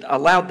He had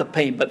allowed the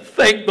pain. But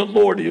thank the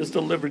Lord He has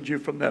delivered you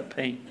from that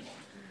pain.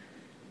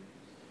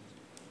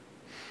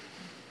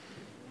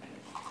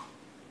 I'll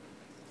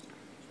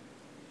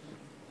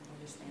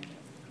just stand up.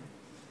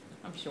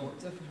 I'm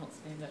short, so if I don't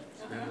stand up.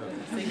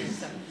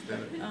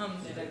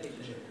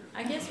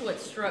 I guess what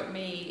struck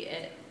me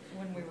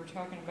when we were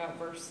talking about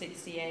verse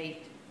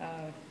 68,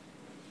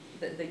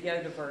 the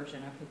Yoda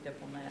version, I picked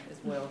up on that as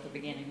well at the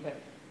beginning, but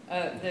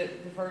the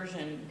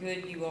version,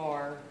 "Good you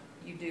are,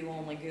 you do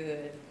only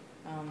good."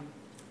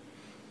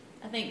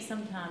 I think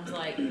sometimes,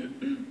 like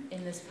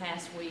in this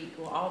past week,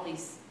 well, all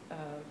these,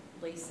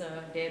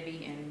 Lisa,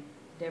 Debbie, and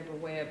Deborah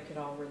Webb could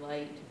all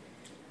relate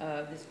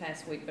this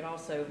past week, but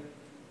also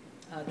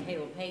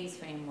Caleb Hayes'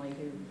 family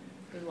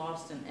who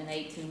lost an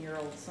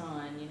 18-year-old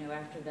son,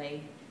 after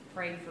they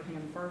prayed for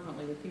him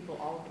fervently with people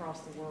all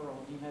across the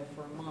world,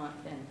 for a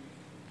month. And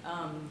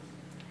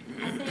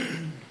I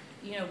think,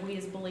 we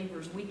as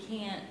believers, we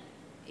can't,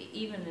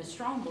 even as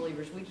strong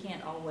believers, we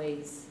can't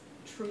always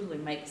truly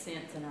make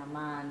sense in our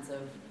minds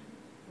of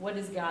what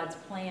is God's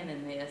plan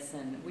in this,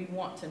 and we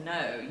want to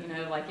know,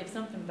 like if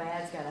something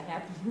bad's got to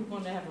happen, we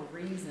want to have a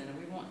reason, and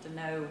we want to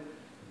know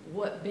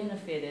what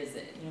benefit is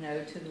it,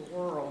 to the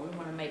world. We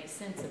want to make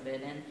sense of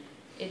it, and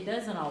it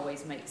doesn't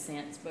always make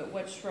sense. But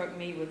what struck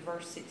me with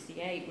verse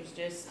 68 was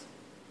just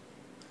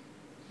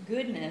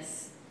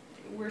goodness.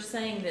 We're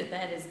saying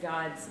that is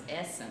God's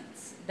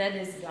essence. That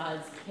is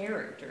God's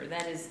character.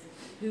 That is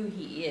who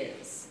He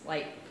is.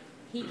 Like,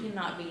 He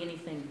cannot be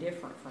anything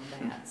different from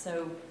that.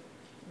 So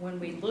when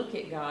we look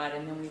at God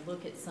and then we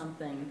look at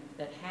something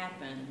that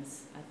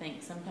happens, I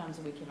think sometimes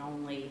we can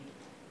only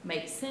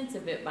make sense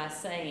of it by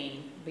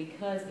saying,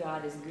 because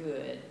God is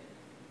good,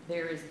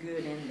 there is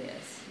good in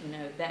this.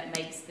 That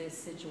makes this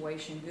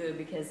situation good,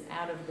 because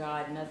out of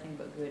God nothing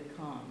but good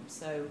comes.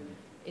 So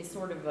it's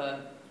sort of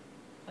a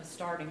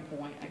starting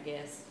point, I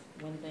guess,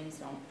 when things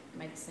don't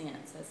make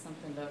sense. That's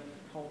something to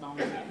hold on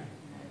to.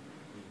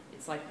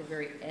 It's like the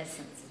very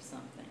essence of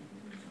something.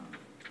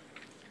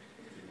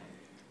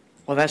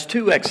 Well, that's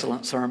 2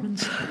 excellent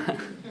sermons.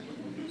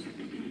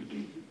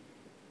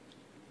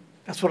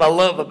 That's what I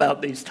love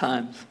about these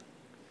times.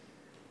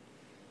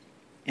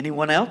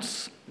 Anyone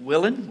else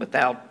willing,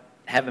 without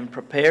having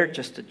prepared,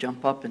 just to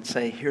jump up and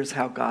say, here's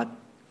how God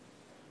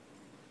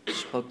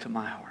spoke to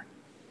my heart?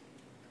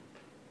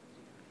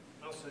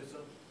 I'll say something.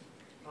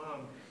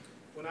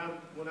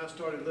 When I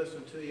started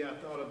listening to you, I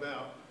thought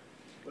about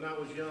when I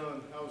was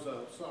young. I was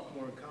a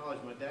sophomore in college.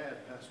 My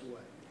dad passed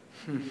away.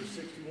 He was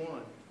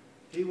 61.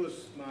 He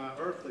was my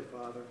earthly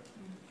father,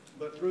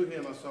 but through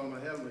him I saw my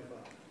heavenly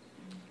Father.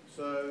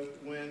 So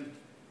when,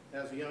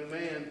 as a young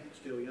man,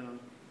 still young,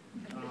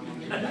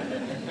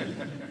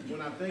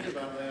 when I think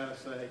about that, I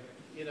say,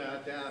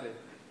 I doubted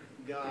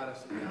God, I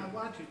said, God,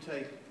 why'd you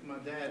take my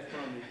dad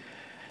from me?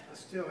 I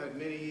still had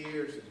many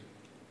years.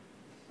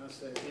 And I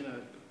said,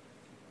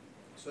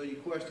 so you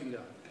question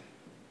God.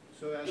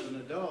 So as an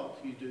adult,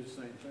 you do the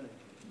same thing.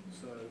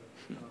 So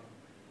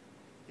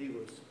he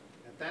was,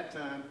 at that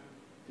time,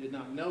 did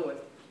not know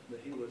it, but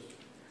he was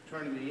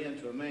turning me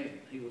into a man.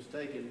 He was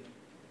saying,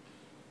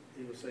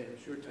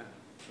 it's your time.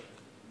 So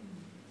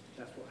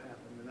that's what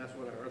happened, and that's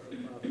what our earthly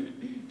father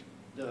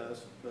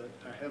does, but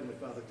our heavenly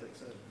Father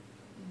takes over.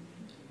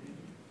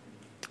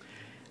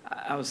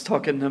 I was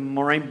talking to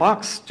Maureen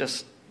Box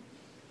just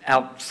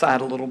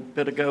outside a little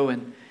bit ago,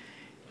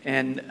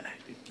 and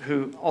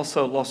who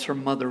also lost her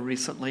mother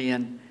recently,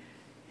 and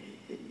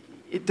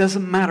it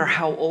doesn't matter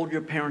how old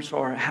your parents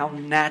are, how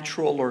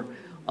natural or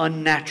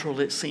unnatural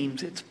it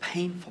seems, it's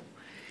painful.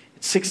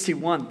 At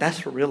 61,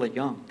 that's really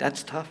young.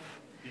 That's tough.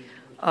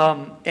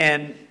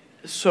 And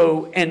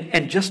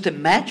just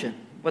imagine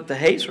what the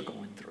Hayes are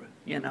going through,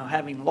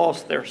 having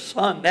lost their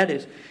son. That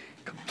is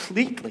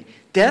completely,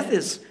 death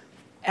is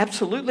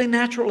absolutely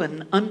natural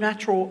and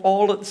unnatural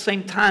all at the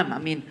same time. I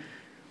mean,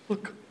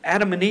 look,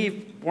 Adam and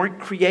Eve weren't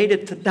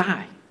created to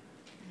die.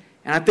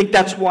 And I think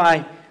that's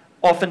why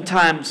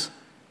oftentimes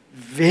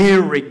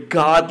very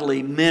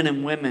godly men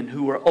and women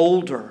who are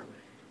older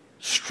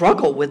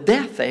struggle with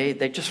death.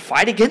 They just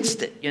fight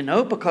against it,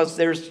 because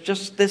there's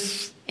just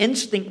this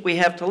instinct we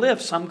have to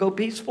live. Some go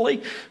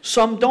peacefully,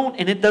 some don't.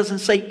 And it doesn't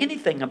say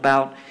anything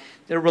about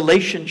their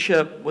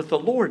relationship with the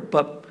Lord.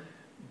 But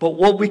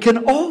what we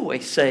can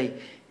always say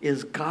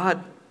is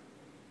God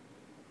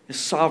is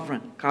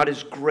sovereign. God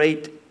is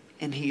great,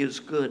 and He is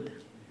good.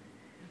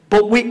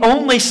 But we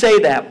only say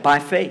that by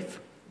faith.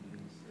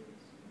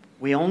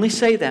 We only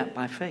say that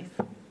by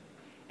faith.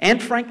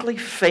 And frankly,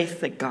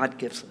 faith that God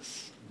gives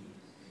us.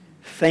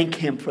 Thank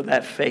Him for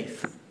that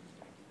faith.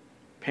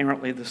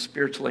 Apparently the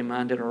spiritually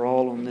minded are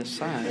all on this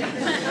side.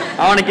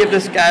 I want to give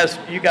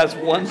you guys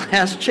one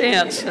last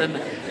chance, and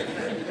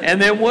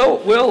then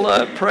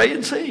we'll pray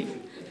and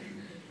sing.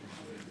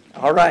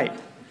 All right.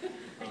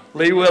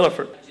 Lee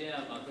Williford. Jim,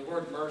 the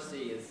word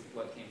mercy is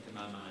what came to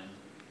my mind.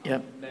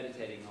 Yep.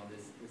 Meditating on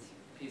this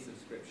piece of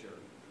Scripture.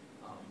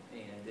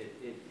 And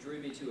it drew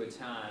me to a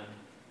time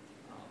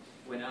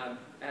when I,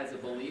 as a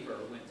believer,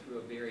 went through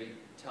a very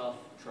tough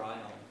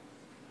trial.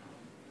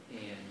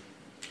 And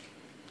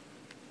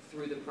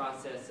through the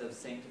process of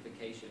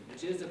sanctification,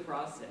 which is a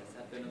process.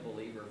 I've been a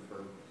believer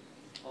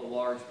for a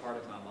large part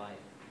of my life.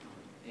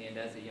 And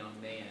as a young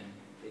man,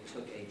 it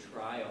took a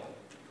trial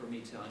for me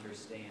to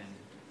understand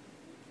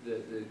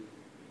the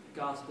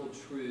gospel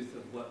truth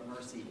of what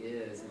mercy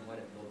is and what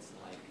it looks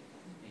like.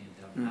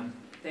 And I'm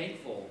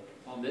thankful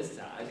on this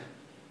side,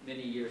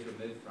 many years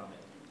removed from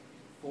it,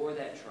 for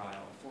that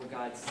trial, for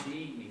God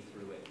seeing me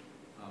through it,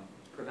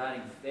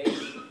 providing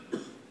faith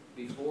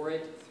before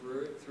it,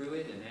 through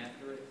it, and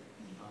after it,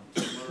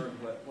 to learn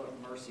what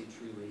mercy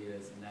truly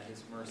is, and that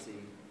His mercy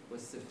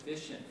was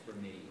sufficient for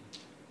me.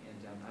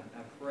 And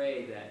I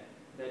pray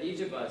that each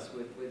of us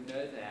would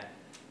know that.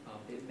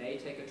 It may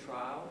take a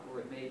trial,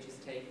 or it may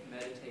just take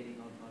meditating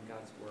on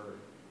God's Word.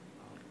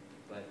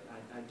 But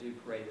I do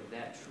pray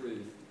that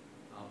truth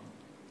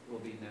will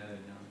be known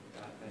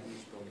by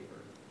each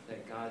believer,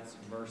 that God's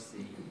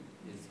mercy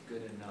is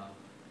good enough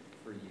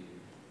for you.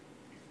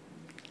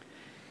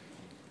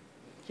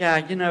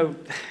 Yeah,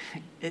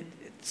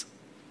 it's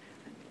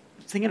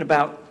thinking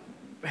about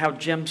how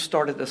Jim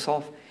started this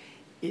off.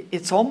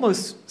 It's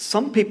almost,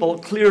 some people,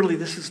 clearly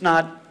this is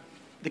not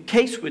the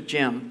case with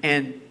Jim,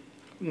 and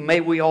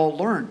may we all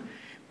learn.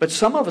 But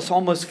some of us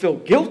almost feel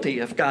guilty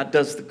if God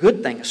does the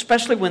good thing,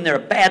 especially when there are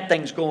bad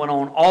things going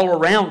on all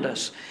around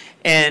us.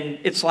 And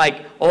it's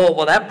like, oh,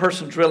 well, that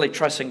person's really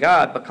trusting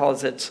God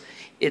because it's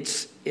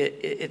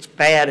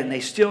bad and they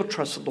still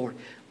trust the Lord.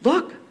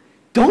 Look,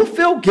 don't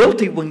feel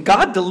guilty when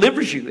God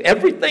delivers you.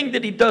 Everything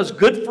that He does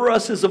good for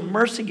us is a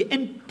mercy,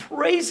 and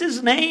praise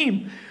His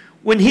name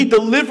when He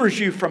delivers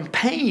you from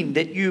pain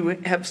that you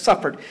have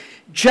suffered.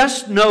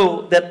 Just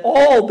know that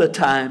all the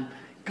time,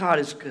 God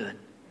is good.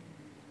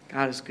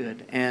 God is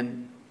good.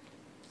 And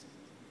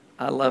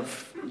I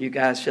love you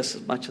guys just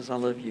as much as I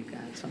love you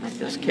guys. I'm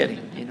just kidding.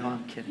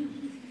 I'm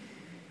kidding.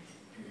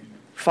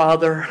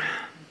 Father,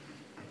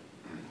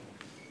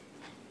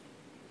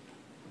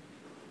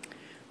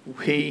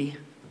 we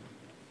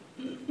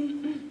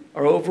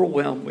are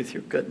overwhelmed with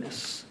your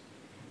goodness.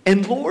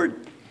 And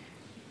Lord,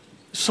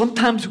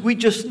 sometimes we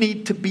just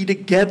need to be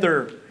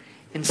together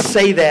and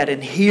say that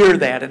and hear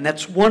that. And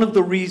that's one of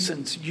the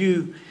reasons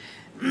you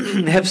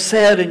have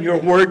said in your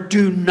word,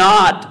 do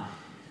not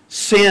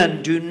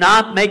sin. Do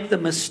not make the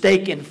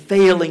mistake in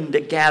failing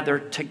to gather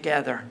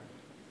together.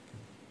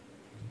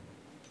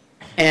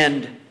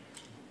 And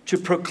to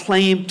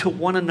proclaim to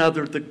one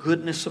another the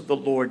goodness of the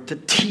Lord. To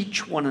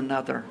teach one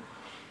another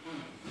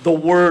the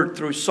word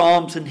through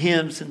psalms and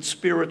hymns and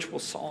spiritual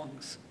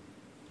songs.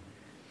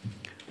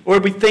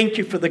 Lord, we thank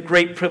you for the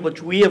great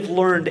privilege. We have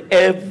learned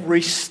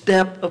every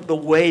step of the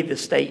way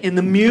this day. In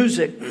the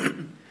music,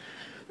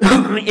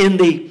 in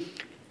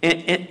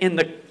in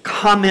the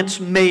comments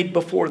made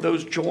before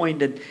those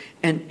joined,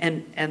 and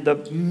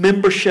the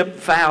membership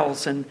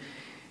vows, and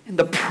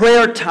the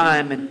prayer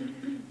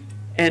time,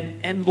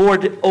 and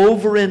Lord,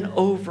 over and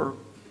over,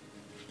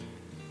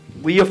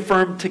 we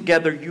affirm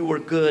together you are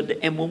good.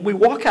 And when we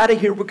walk out of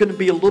here, we're going to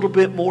be a little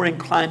bit more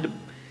inclined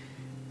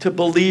to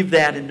believe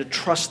that and to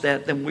trust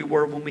that than we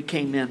were when we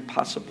came in,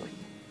 possibly.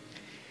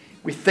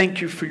 We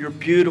thank you for your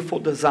beautiful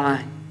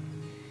design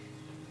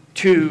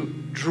to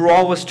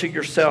draw us to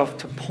yourself,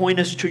 to point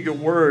us to your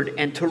word,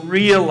 and to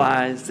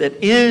realize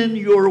that in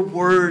your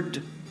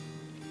word,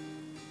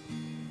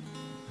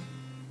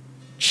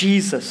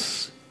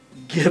 Jesus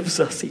gives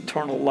us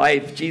eternal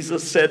life.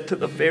 Jesus said to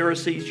the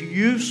Pharisees,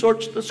 you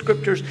search the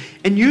scriptures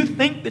and you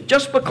think that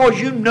just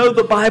because you know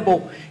the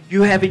Bible,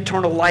 you have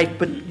eternal life,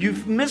 but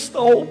you've missed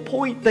the whole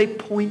point. They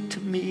point to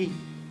me.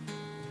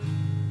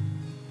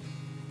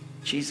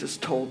 Jesus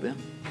told them.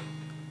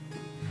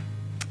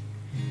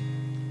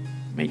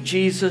 May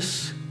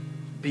Jesus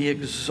be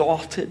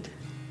exalted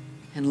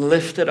and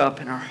lifted up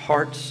in our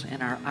hearts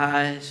and our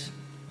eyes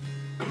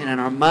and in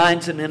our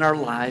minds and in our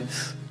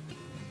lives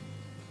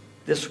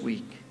this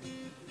week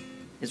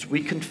as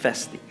we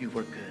confess that you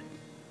are good.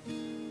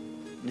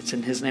 And it's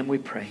in his name we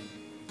pray.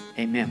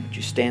 Amen. Would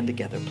you stand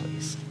together,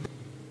 please?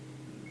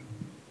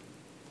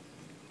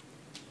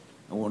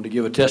 I wanted to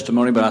give a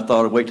testimony, but I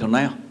thought I'd wait till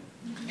now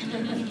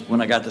when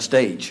I got the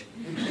stage.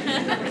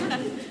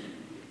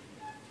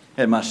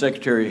 Had my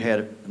secretary had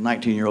a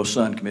 19-year-old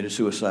son committed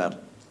suicide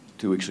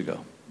 2 weeks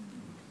ago.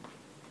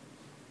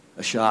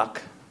 A shock.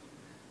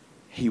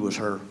 He was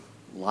her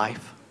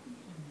life.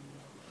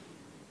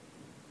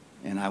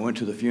 And I went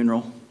to the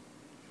funeral,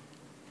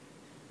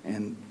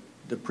 and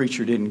the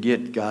preacher didn't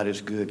get God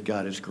is good,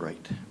 God is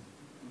great.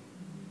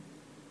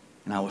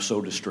 And I was so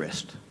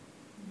distressed.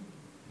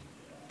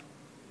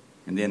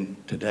 And then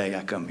today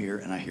I come here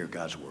and I hear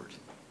God's word.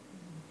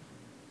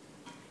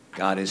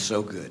 God is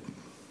so good.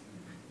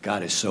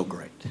 God is so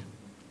great.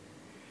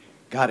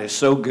 God is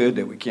so good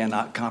that we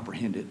cannot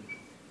comprehend it.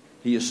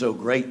 He is so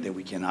great that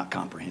we cannot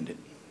comprehend it.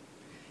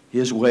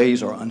 His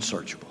ways are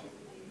unsearchable.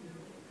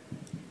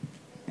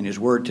 And his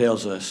word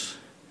tells us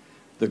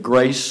the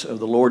grace of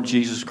the Lord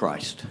Jesus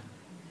Christ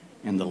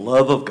and the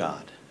love of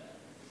God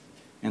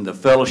and the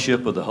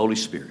fellowship of the Holy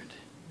Spirit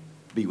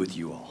be with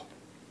you all.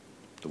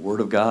 The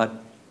word of God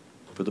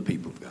for the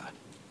people of God.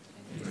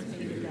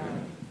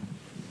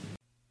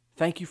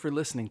 Thank you for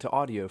listening to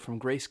audio from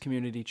Grace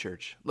Community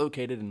Church,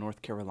 located in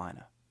North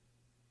Carolina.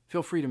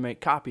 Feel free to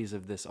make copies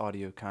of this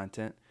audio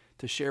content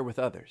to share with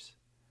others,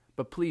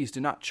 but please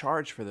do not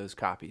charge for those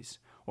copies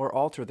or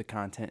alter the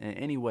content in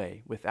any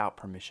way without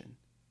permission.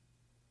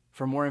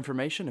 For more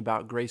information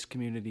about Grace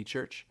Community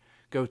Church,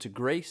 go to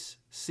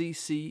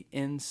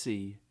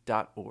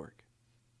graceccnc.org.